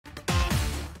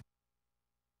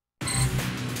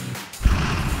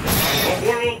The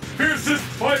world's fiercest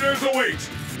fighters await!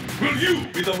 Will you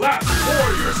be the last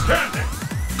warrior standing?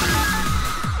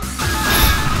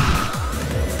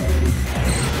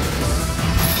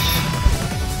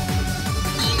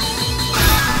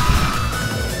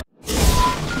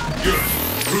 Good.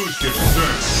 Cruise ship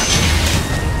served.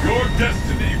 Your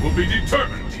destiny will be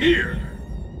determined here.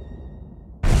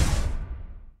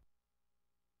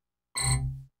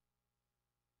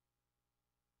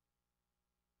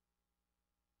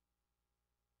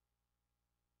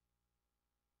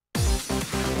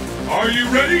 Are you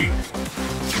ready?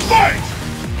 Fight!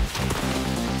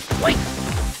 Wait!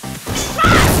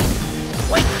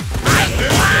 Wait!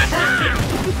 There's the first hit!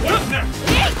 What's next?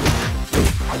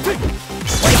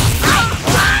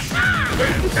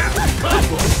 Fantastic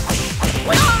combo!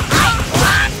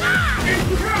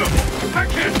 Incredible! I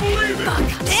can't believe it!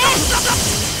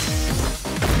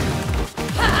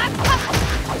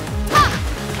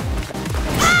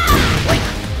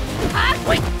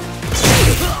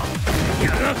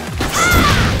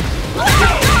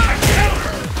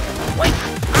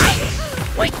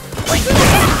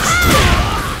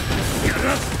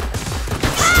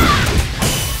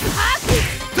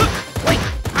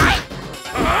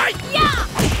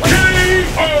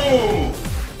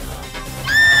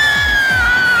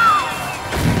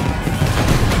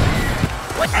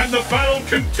 And the battle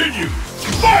continues!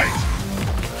 Fight!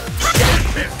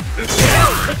 This is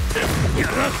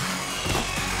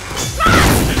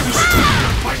the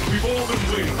fight we've all been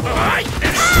waiting for!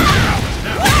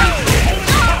 Now, hold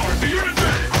the power to your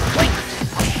advantage!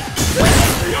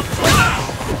 Stay up till now!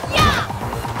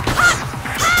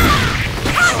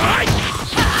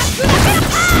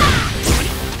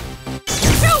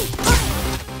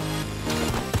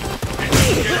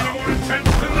 It's getting more intense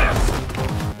than this!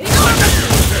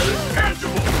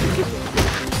 Tangible!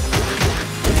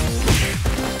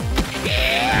 It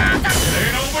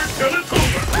ain't over till it's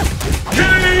over!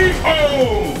 K.O.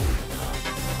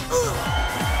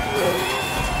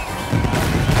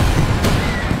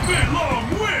 Mignon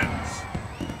wins!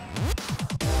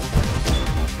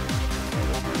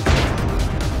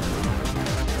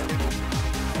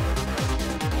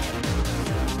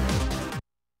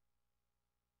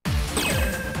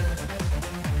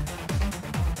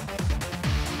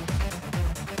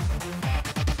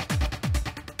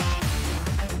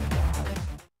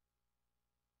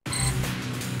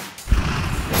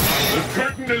 The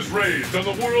curtain is raised on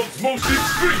the world's most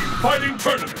extreme fighting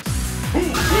tournament. Who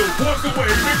will walk away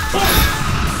victorious?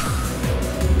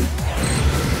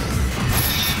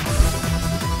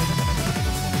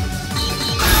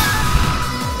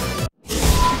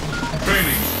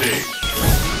 Training stage.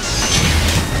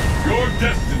 Your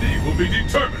destiny will be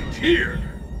determined here.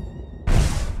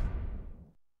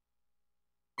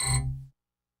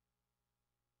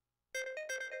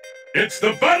 It's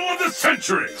the battle of the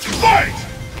century! Fight!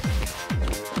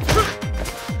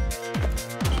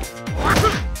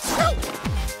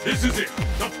 This is it!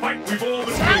 The fight we've all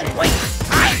been waiting for!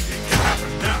 Anything can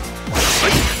happen now!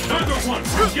 Neither one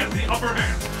will get the upper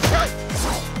hand!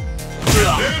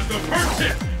 There's the first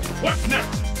hit! What's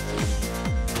next?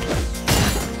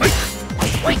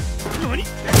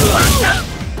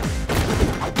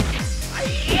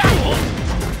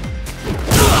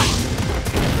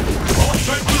 All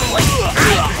set to roll!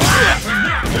 And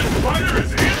now this fighter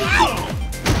is in the zone!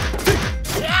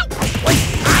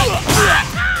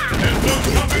 There's no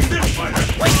stopping this fighter!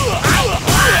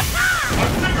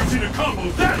 I've never seen a combo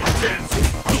that intense!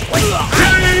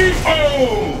 K.O.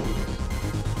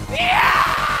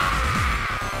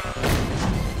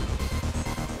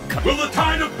 Will the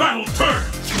tide of battle turn?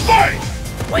 Fight!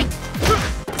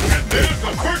 And there's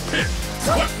the first hit!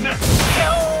 What's next?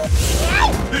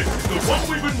 This is the one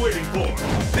we've been waiting for!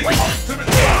 The ultimate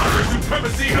power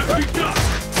supremacy has begun!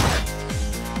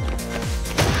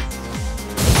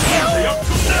 Stay up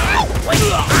till now!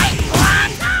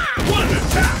 What an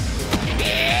attack!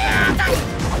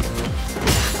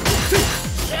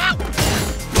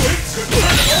 It's a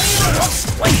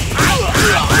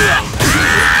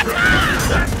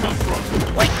that come from?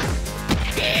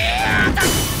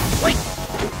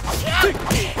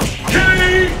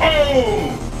 K.O.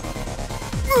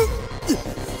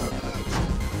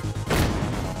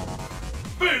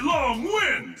 Mignon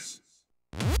wins!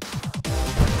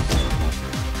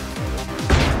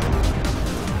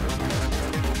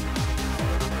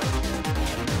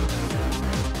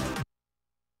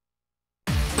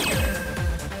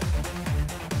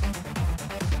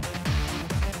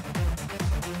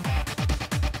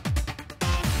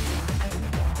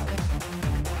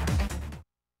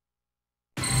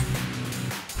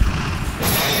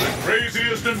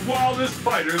 craziest and wildest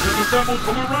fighters have assembled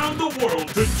from around the world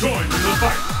to join in the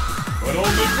fight. But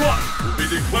only one will be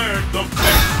declared the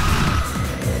best.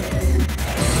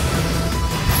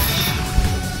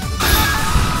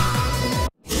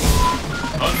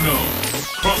 Unknown,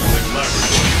 crumbling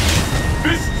laboratory.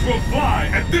 Fists will fly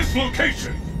at this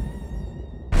location.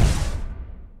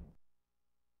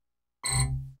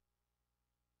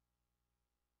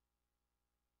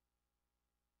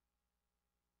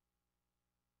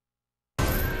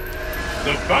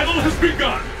 The battle has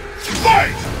begun!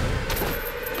 Fight!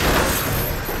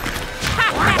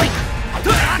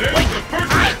 There's the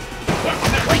first hit! What's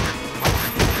next?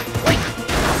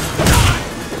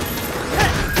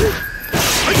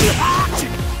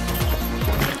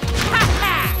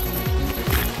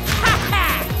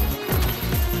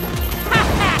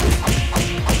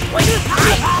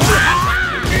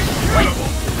 Incredible!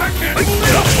 I can't believe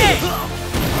it!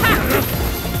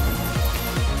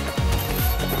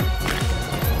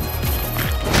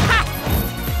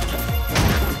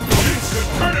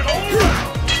 Turn it all around!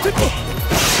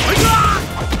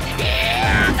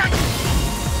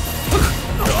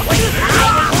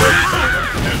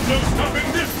 There's no stopping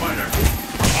this fighter!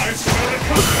 I smell it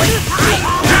coming!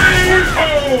 K.O.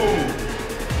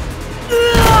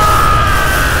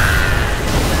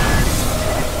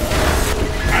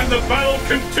 And the battle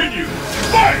continues!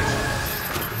 Fight!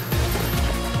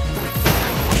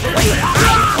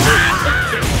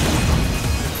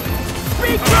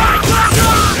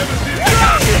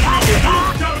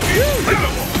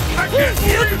 I can't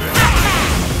believe it! Okay!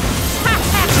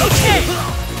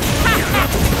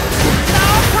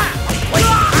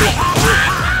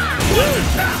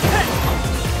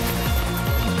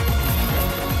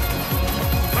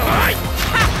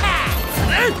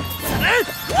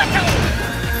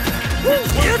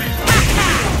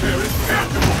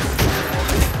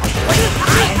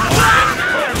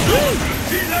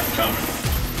 See that coming!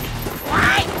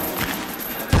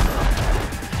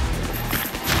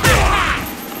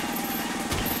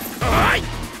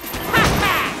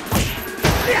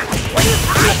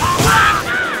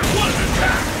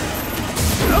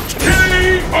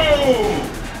 K.O.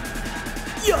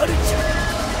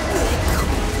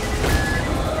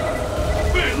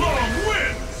 Mignon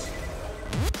wins!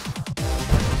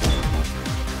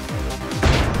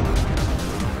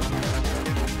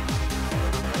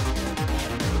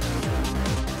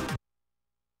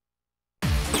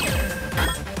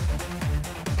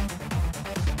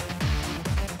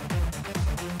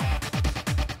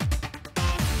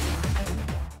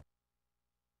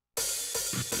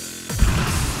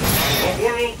 The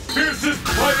world's fiercest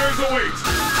fighters await!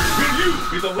 Will you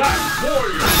be the last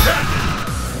warrior standing?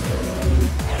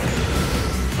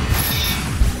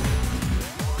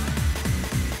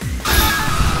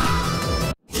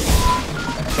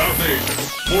 South Asia,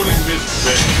 Morning Mist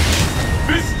Bay.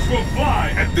 Fists will fly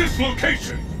at this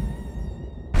location!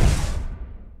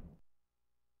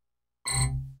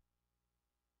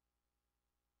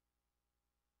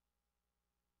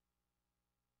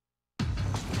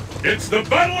 It's the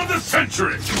battle of the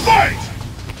century! Fight!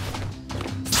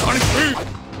 Sonic Boom!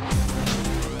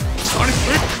 Sonic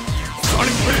Boom!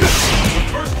 Sonic Boom! The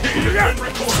first hit has been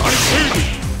recorded! Sonic Boom!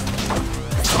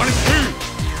 Sonic Boom!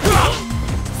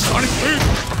 Sonic Boom!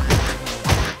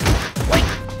 Wait!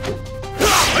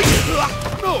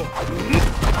 No!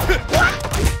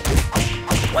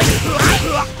 Wait!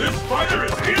 This fighter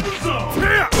is in the zone!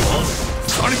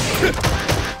 Sonic Boom!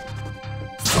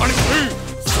 Sonic Boom!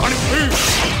 Sonic Boom!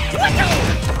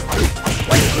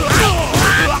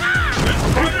 This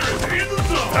fighter is in the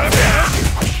zone!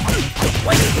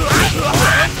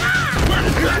 Where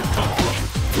did that come from?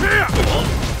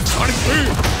 Sonic Boom!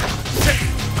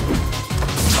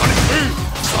 Sonic Boom!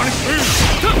 Sonic Boom!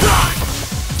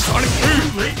 Sonic Boom!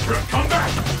 Late for a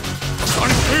comeback!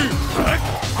 Sonic Boom! Sonic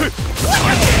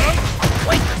Boom!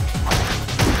 Wait!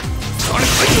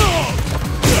 Sonic Boom!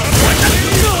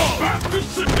 This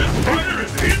fighter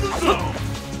is in the zone!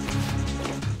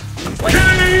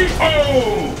 K.O.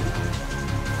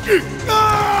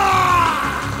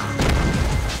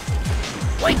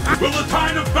 Wait! Will the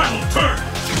tide of battle turn?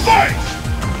 Fight!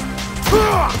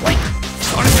 Wait!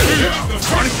 Sonic Boom! The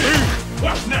Sonic Boom!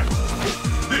 What's next?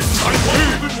 This is what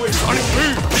we've been waiting for! Sonic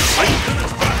Boom! The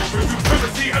ultimate battle for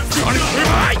supremacy has begun!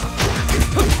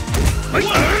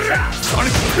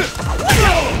 Sonic Boom!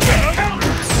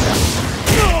 Counter!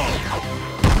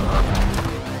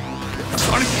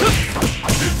 Sonic Boom!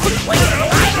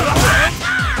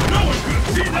 No one could have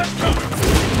seen that coming!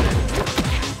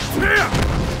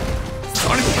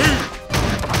 Sonic Boom!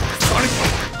 Sonic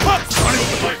Boom! Sonic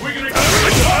Boom! Like we're gonna get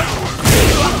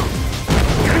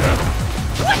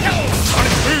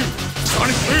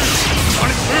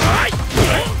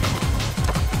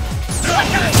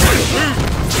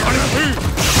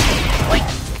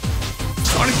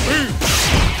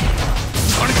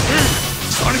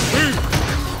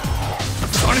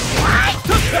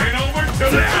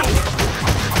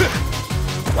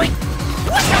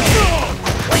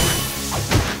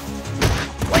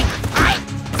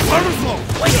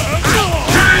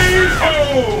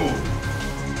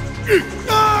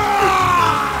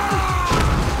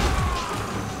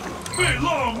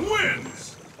Mignon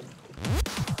wins!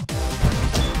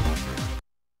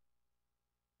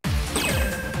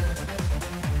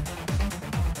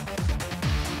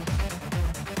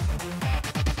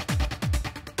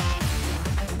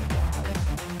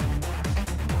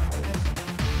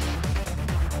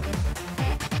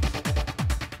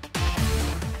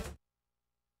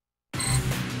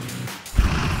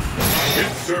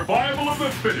 It's survival of the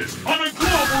fittest on a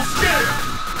global scale!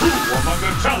 Who among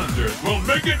the challengers will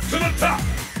make it to the top?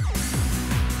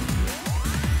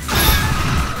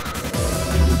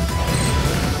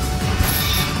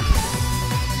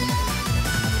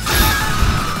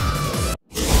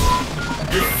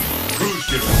 Good. Cruise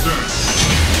ship astern.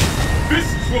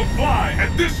 Fists will fly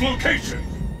at this location!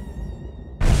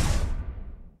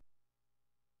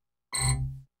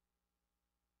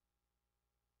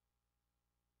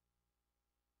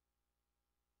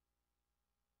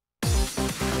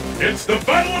 It's the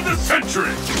battle of the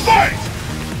century! Fight!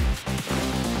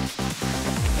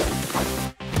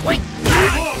 Wait!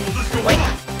 How long will this go Wait.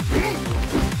 on?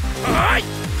 Wait!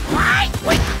 Wait!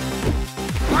 Wait!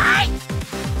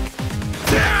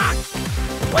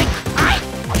 Wait!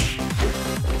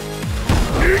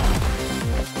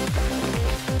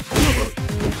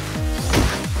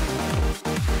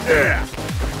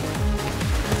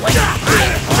 Wait!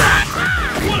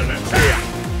 What an attack!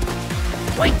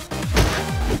 Wait!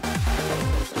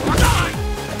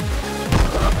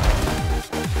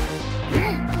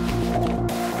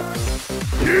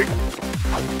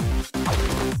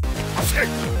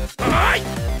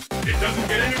 It doesn't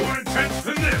get any more intense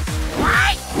than this!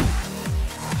 Wait!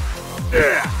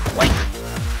 Wait!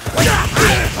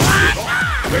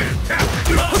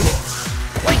 Fantastic combo!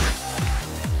 Wait!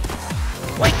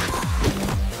 Wait!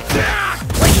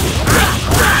 Fantastic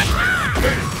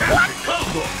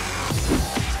combo!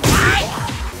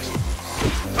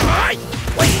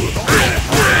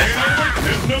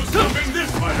 There's no stopping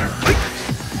this fighter!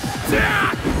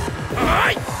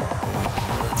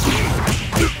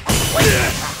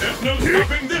 There's no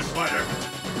stopping this fighter!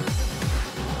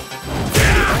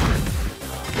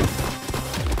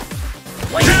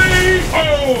 K.O.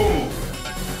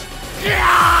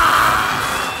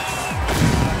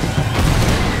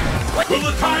 Will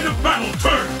the tide of battle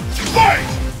turn? Fight!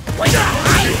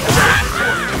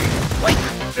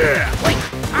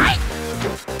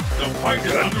 The fight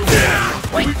is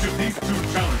underway! Which of these two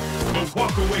challengers will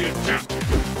walk away a champion?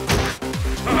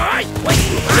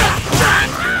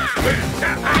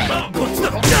 Fantastic combo!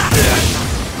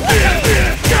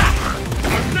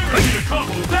 I've never seen a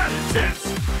combo that intense!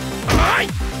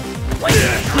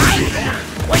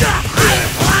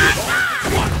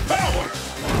 What power!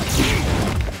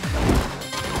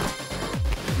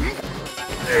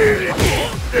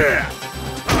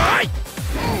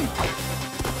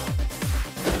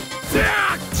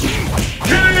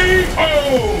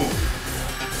 K.O.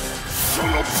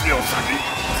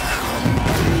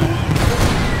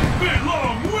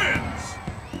 Mignon wins!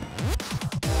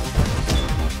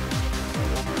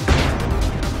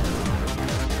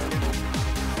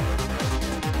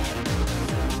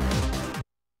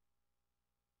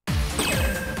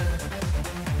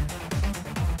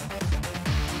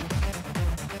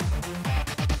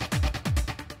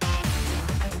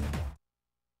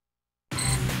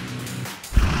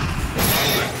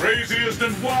 The craziest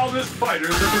and wildest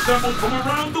fighters have assembled from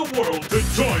around the world to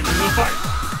join in the fight.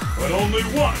 But only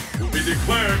one will be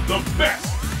declared the best.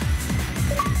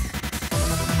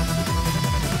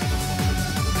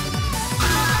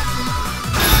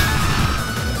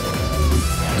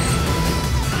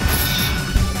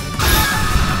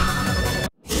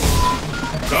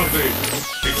 Something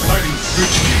exciting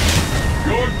street.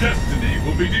 Your destiny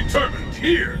will be determined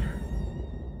here.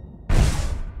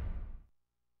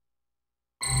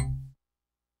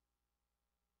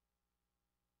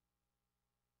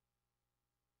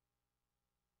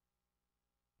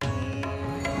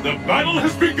 The battle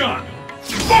has begun!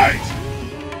 Fight!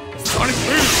 Sonic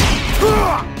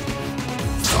Boom!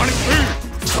 Sonic Boom!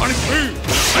 Sonic Boom!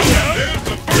 There's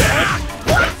the first!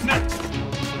 What's next?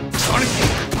 Sonic Boom!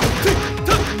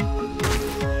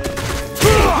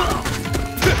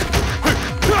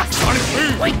 Sonic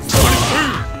Boom! Wait! Sonic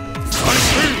Boom! Sonic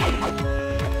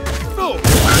Boom!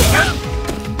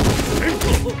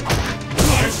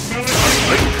 I smell it!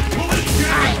 Will this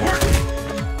get work?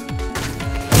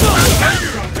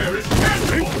 Fire out there is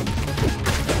tangible!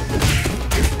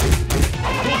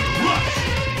 One rush!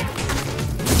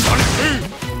 Sonic Boom!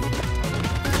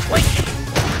 Wait!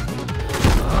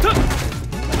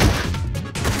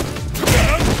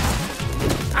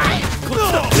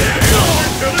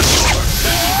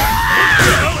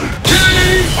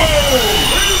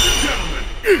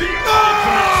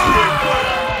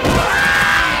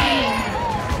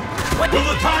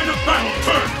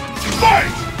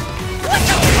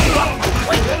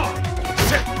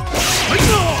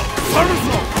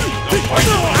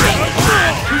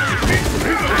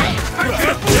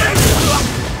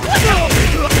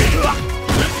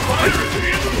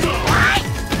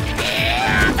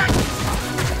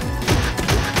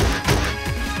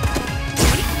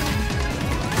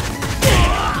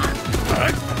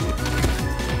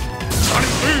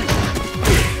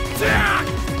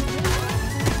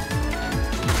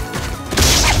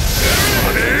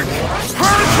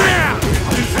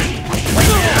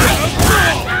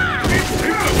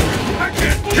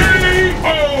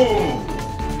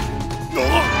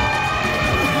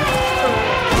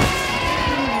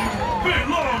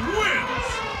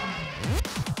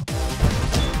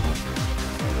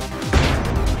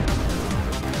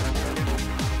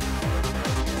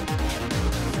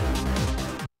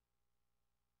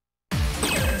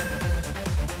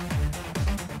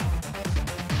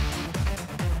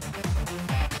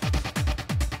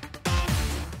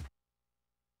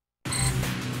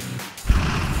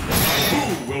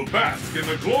 Will bask in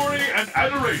the glory and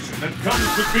adoration that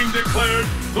comes with being declared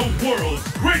the world's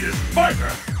greatest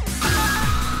fighter!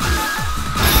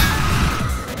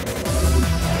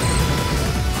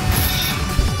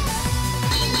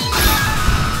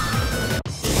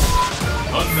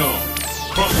 Unknown,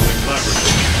 crumbling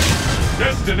laboratory.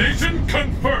 Destination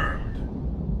confirmed!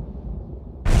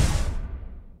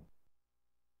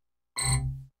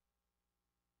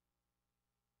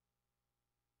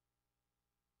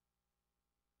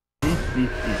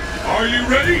 Are you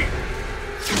ready?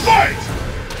 Fight!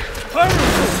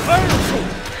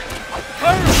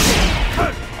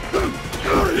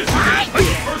 This is it. The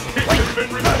first hit has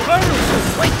been recorded.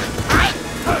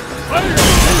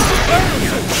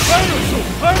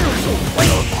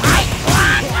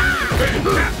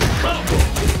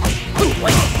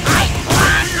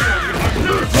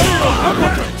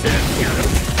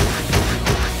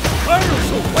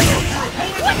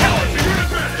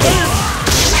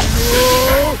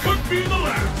 Could be the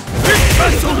last.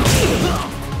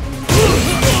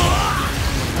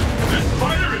 This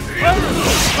fighter is in.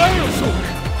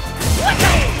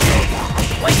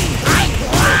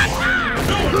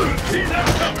 No one could see that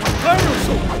coming.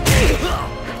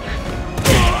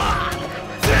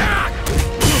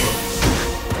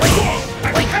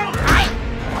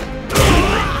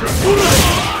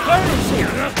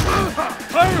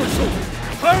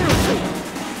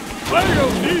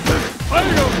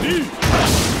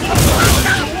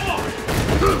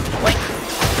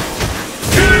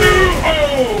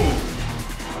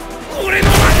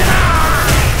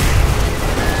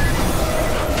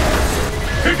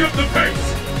 Pick up the pace!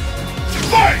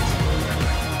 Fight!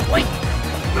 Wait!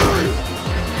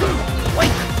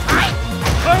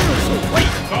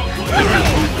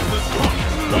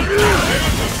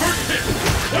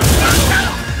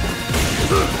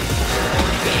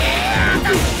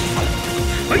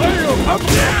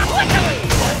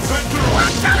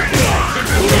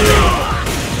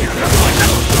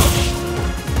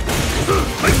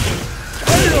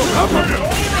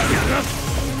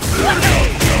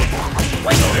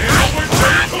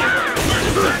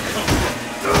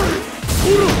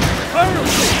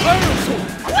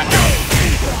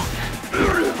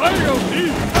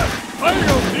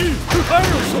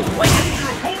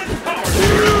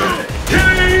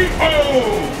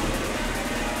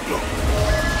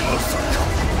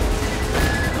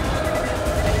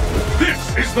 This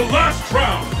is the last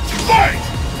round! Fight!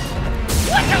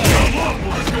 How long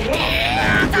will this go on?